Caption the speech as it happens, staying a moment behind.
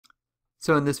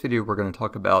So in this video we're going to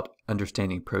talk about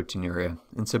understanding proteinuria.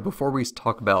 And so before we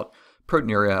talk about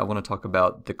proteinuria, I want to talk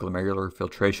about the glomerular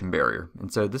filtration barrier.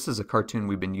 And so this is a cartoon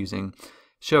we've been using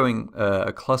showing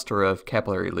a cluster of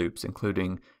capillary loops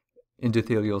including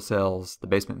endothelial cells, the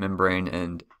basement membrane,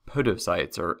 and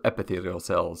podocytes or epithelial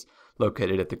cells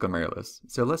located at the glomerulus.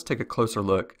 So let's take a closer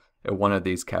look at one of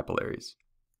these capillaries.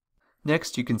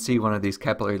 Next, you can see one of these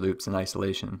capillary loops in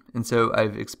isolation. And so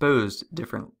I've exposed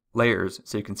different layers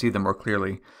so you can see them more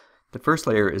clearly. The first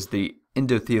layer is the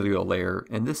endothelial layer,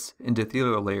 and this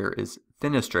endothelial layer is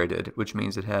fenestrated, which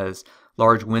means it has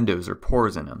large windows or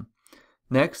pores in them.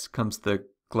 Next comes the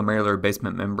glomerular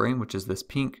basement membrane, which is this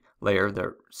pink layer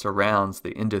that surrounds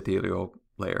the endothelial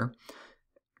layer.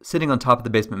 Sitting on top of the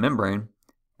basement membrane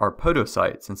are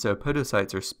podocytes, and so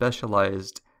podocytes are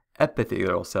specialized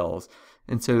epithelial cells,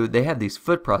 and so they have these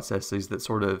foot processes that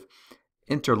sort of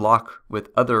interlock with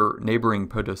other neighboring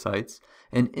podocytes,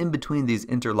 and in between these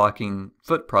interlocking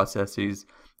foot processes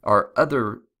are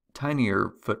other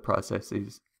tinier foot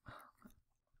processes.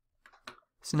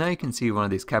 So now you can see one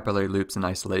of these capillary loops in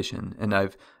isolation, and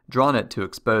I've drawn it to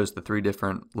expose the three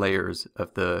different layers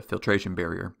of the filtration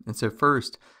barrier. And so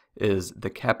first is the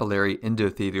capillary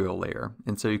endothelial layer,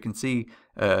 and so you can see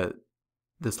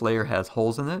this layer has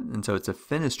holes in it, and so it's a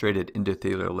fenestrated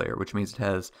endothelial layer, which means it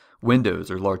has windows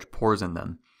or large pores in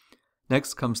them.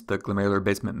 Next comes the glomerular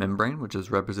basement membrane, which is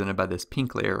represented by this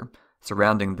pink layer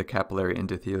surrounding the capillary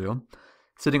endothelium.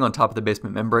 Sitting on top of the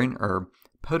basement membrane are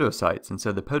podocytes, and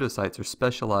so the podocytes are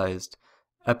specialized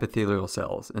epithelial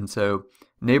cells, and so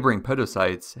neighboring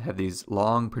podocytes have these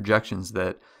long projections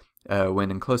that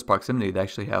when in close proximity they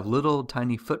actually have little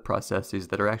tiny foot processes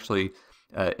that are actually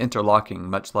interlocking,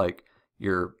 much like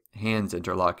your hands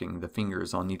interlocking, the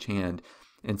fingers on each hand.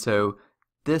 And so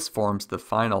this forms the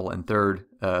final and third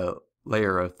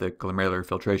layer of the glomerular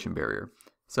filtration barrier.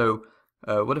 So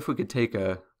what if we could take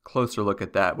a closer look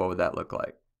at that? What would that look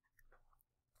like?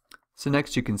 So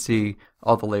next you can see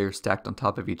all the layers stacked on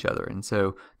top of each other. And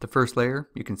so the first layer,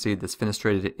 you can see this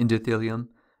fenestrated endothelium,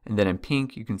 and then in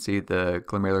pink you can see the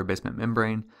glomerular basement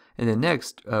membrane. And then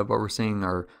next what we're seeing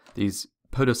are these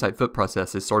podocyte foot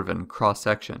processes sort of in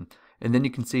cross-section. And then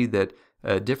you can see that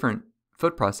different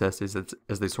foot processes,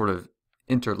 as they sort of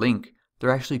interlink, they're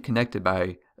actually connected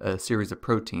by a series of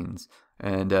proteins.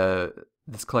 And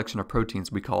this collection of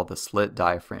proteins we call the slit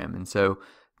diaphragm. And so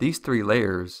these three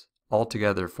layers all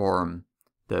together form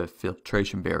the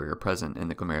filtration barrier present in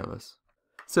the glomerulus.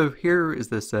 So here is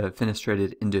this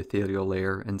fenestrated endothelial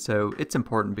layer, and so it's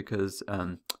important because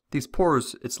these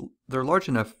pores, they're large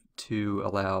enough to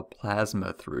allow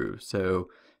plasma through. So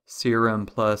serum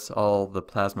plus all the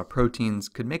plasma proteins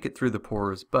could make it through the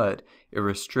pores, but it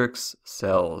restricts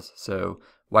cells. So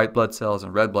white blood cells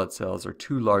and red blood cells are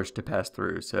too large to pass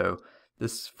through. So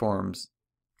this forms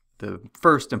the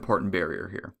first important barrier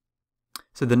here.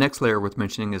 So the next layer worth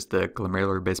mentioning is the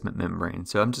glomerular basement membrane.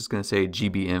 So I'm just going to say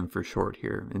GBM for short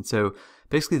here. And so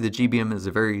basically the GBM is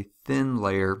a very thin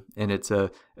layer, and it's a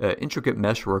intricate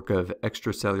meshwork of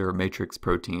extracellular matrix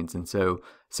proteins. And so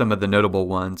some of the notable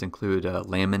ones include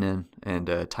laminin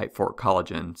and type 4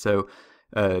 collagen. So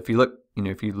if you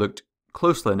looked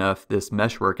closely enough, this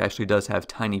meshwork actually does have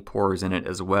tiny pores in it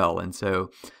as well. And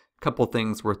so a couple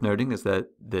things worth noting is that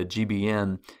the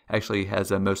GBM actually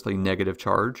has a mostly negative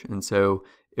charge, and so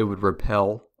it would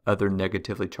repel other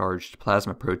negatively charged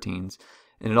plasma proteins.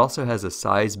 And it also has a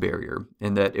size barrier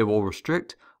in that it will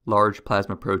restrict large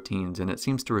plasma proteins, and it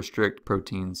seems to restrict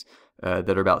proteins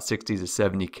that are about 60 to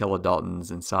 70 kilodaltons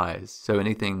in size. So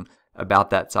anything about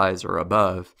that size or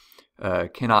above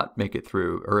cannot make it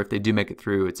through, or if they do make it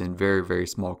through, it's in very, very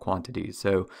small quantities.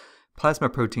 So plasma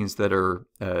proteins that are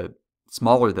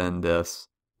smaller than this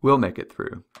will make it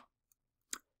through.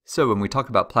 So when we talk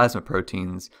about plasma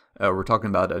proteins, we're talking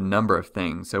about a number of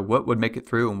things. So what would make it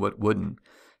through and what wouldn't?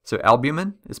 So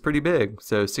albumin is pretty big.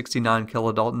 So 69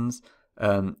 kilodaltons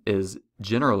is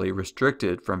generally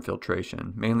restricted from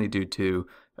filtration, mainly due to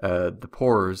the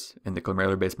pores in the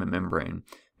glomerular basement membrane.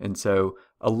 And so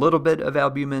a little bit of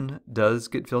albumin does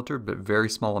get filtered, but very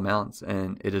small amounts,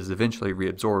 and it is eventually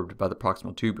reabsorbed by the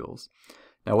proximal tubules.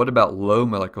 Now, what about low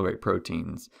molecular weight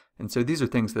proteins? And so these are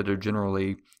things that are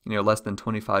generally, less than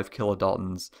 25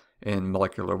 kilodaltons in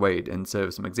molecular weight. And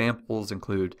so some examples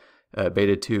include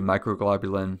beta-2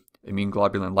 microglobulin, immune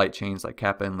globulin light chains like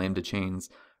kappa and lambda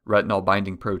chains, retinol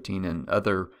binding protein, and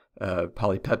other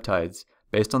polypeptides.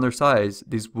 Based on their size,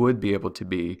 these would be able to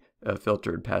be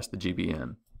filtered past the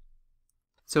GBM.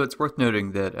 So it's worth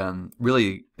noting that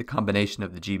really the combination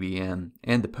of the GBM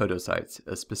and the podocytes,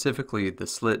 specifically the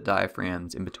slit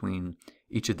diaphragms in between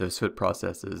each of those foot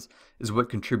processes, is what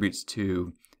contributes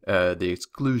to the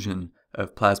exclusion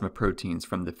of plasma proteins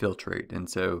from the filtrate. And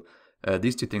so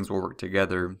these two things will work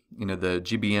together. The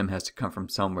GBM has to come from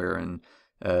somewhere, and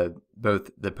both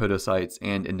the podocytes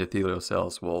and endothelial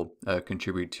cells will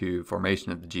contribute to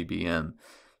formation of the GBM.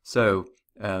 So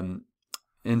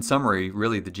in summary,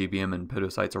 really the GBM and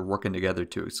podocytes are working together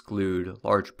to exclude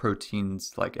large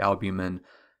proteins like albumin.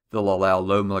 They'll allow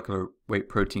low molecular weight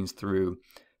proteins through,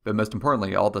 but most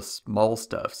importantly, all the small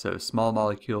stuff. So small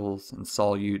molecules and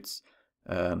solutes,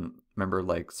 remember,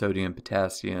 like sodium,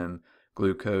 potassium,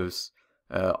 glucose,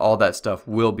 all that stuff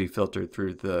will be filtered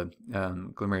through the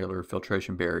glomerular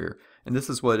filtration barrier. And this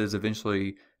is what is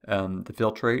eventually the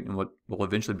filtrate and what will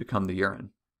eventually become the urine.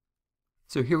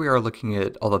 So here we are looking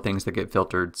at all the things that get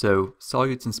filtered. So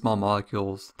solutes and small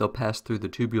molecules, they'll pass through the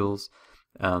tubules.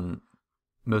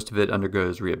 Most of it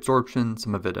undergoes reabsorption,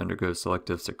 some of it undergoes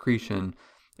selective secretion,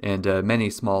 and many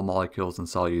small molecules and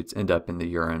solutes end up in the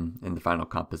urine in the final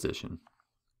composition.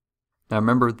 Now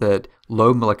remember that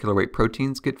low molecular weight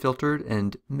proteins get filtered,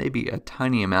 and maybe a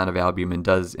tiny amount of albumin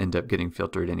does end up getting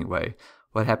filtered anyway.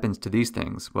 What happens to these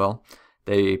things? Well,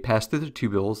 they pass through the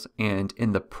tubules, and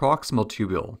in the proximal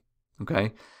tubule,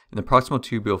 in the proximal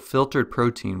tubule, filtered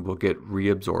protein will get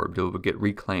reabsorbed, it will get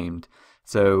reclaimed.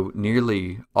 So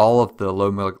nearly all of the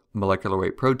low molecular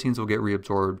weight proteins will get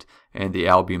reabsorbed, and the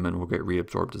albumin will get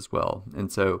reabsorbed as well.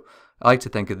 And so I like to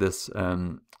think of this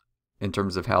in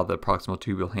terms of how the proximal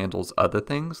tubule handles other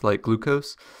things like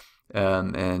glucose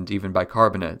and even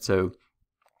bicarbonate. So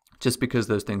just because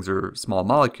those things are small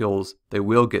molecules, they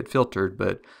will get filtered,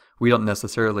 but we don't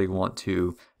necessarily want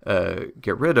to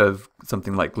get rid of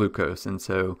something like glucose. And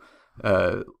so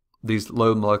these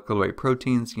low molecular weight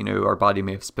proteins, our body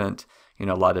may have spent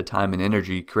a lot of time and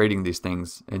energy creating these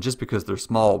things, and just because they're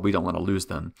small, we don't want to lose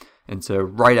them. And so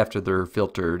right after they're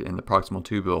filtered in the proximal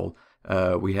tubule,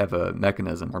 we have a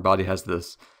mechanism. Our body has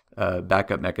this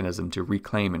backup mechanism to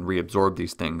reclaim and reabsorb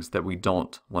these things that we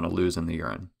don't want to lose in the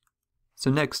urine. So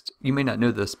next, you may not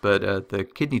know this, but the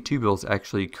kidney tubules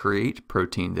actually create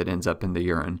protein that ends up in the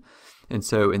urine. And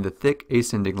so in the thick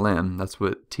ascending limb, that's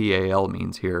what TAL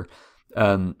means here,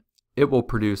 it will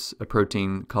produce a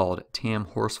protein called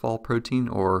TAM-Horsfall protein,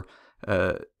 or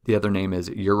the other name is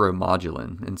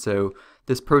uromodulin. And so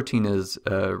this protein is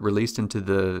released into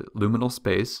the luminal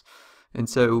space. And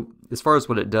so as far as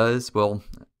what it does, well,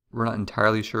 we're not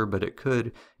entirely sure, but it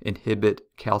could inhibit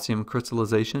calcium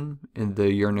crystallization in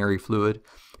the urinary fluid.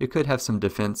 It could have some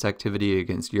defense activity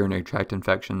against urinary tract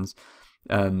infections.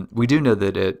 We do know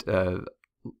that at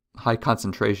high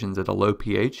concentrations at a low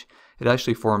pH, it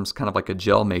actually forms kind of like a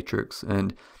gel matrix.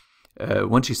 And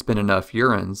once you spin enough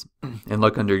urines and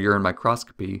look under urine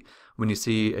microscopy, when you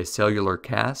see a cellular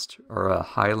cast or a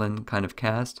hyaline kind of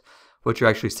cast, what you're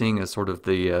actually seeing is sort of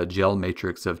the gel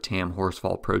matrix of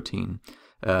TAM-Horsfall protein.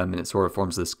 And it sort of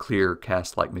forms this clear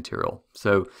cast-like material.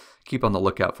 So keep on the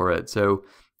lookout for it. So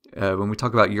when we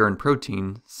talk about urine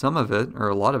protein, some of it, or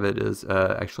a lot of it, is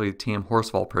actually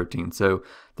TAM-Horsfall protein. So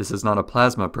this is not a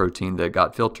plasma protein that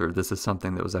got filtered. This is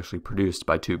something that was actually produced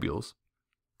by tubules.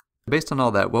 Based on all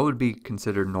that, what would be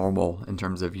considered normal in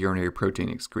terms of urinary protein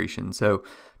excretion? So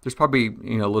there's probably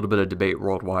a little bit of debate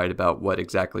worldwide about what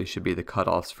exactly should be the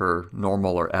cutoffs for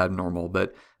normal or abnormal,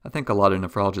 but I think a lot of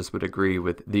nephrologists would agree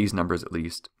with these numbers at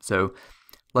least. So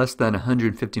less than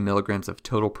 150 milligrams of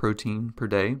total protein per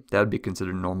day, that would be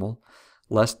considered normal.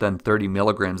 Less than 30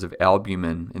 milligrams of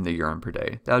albumin in the urine per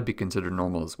day, that would be considered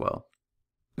normal as well.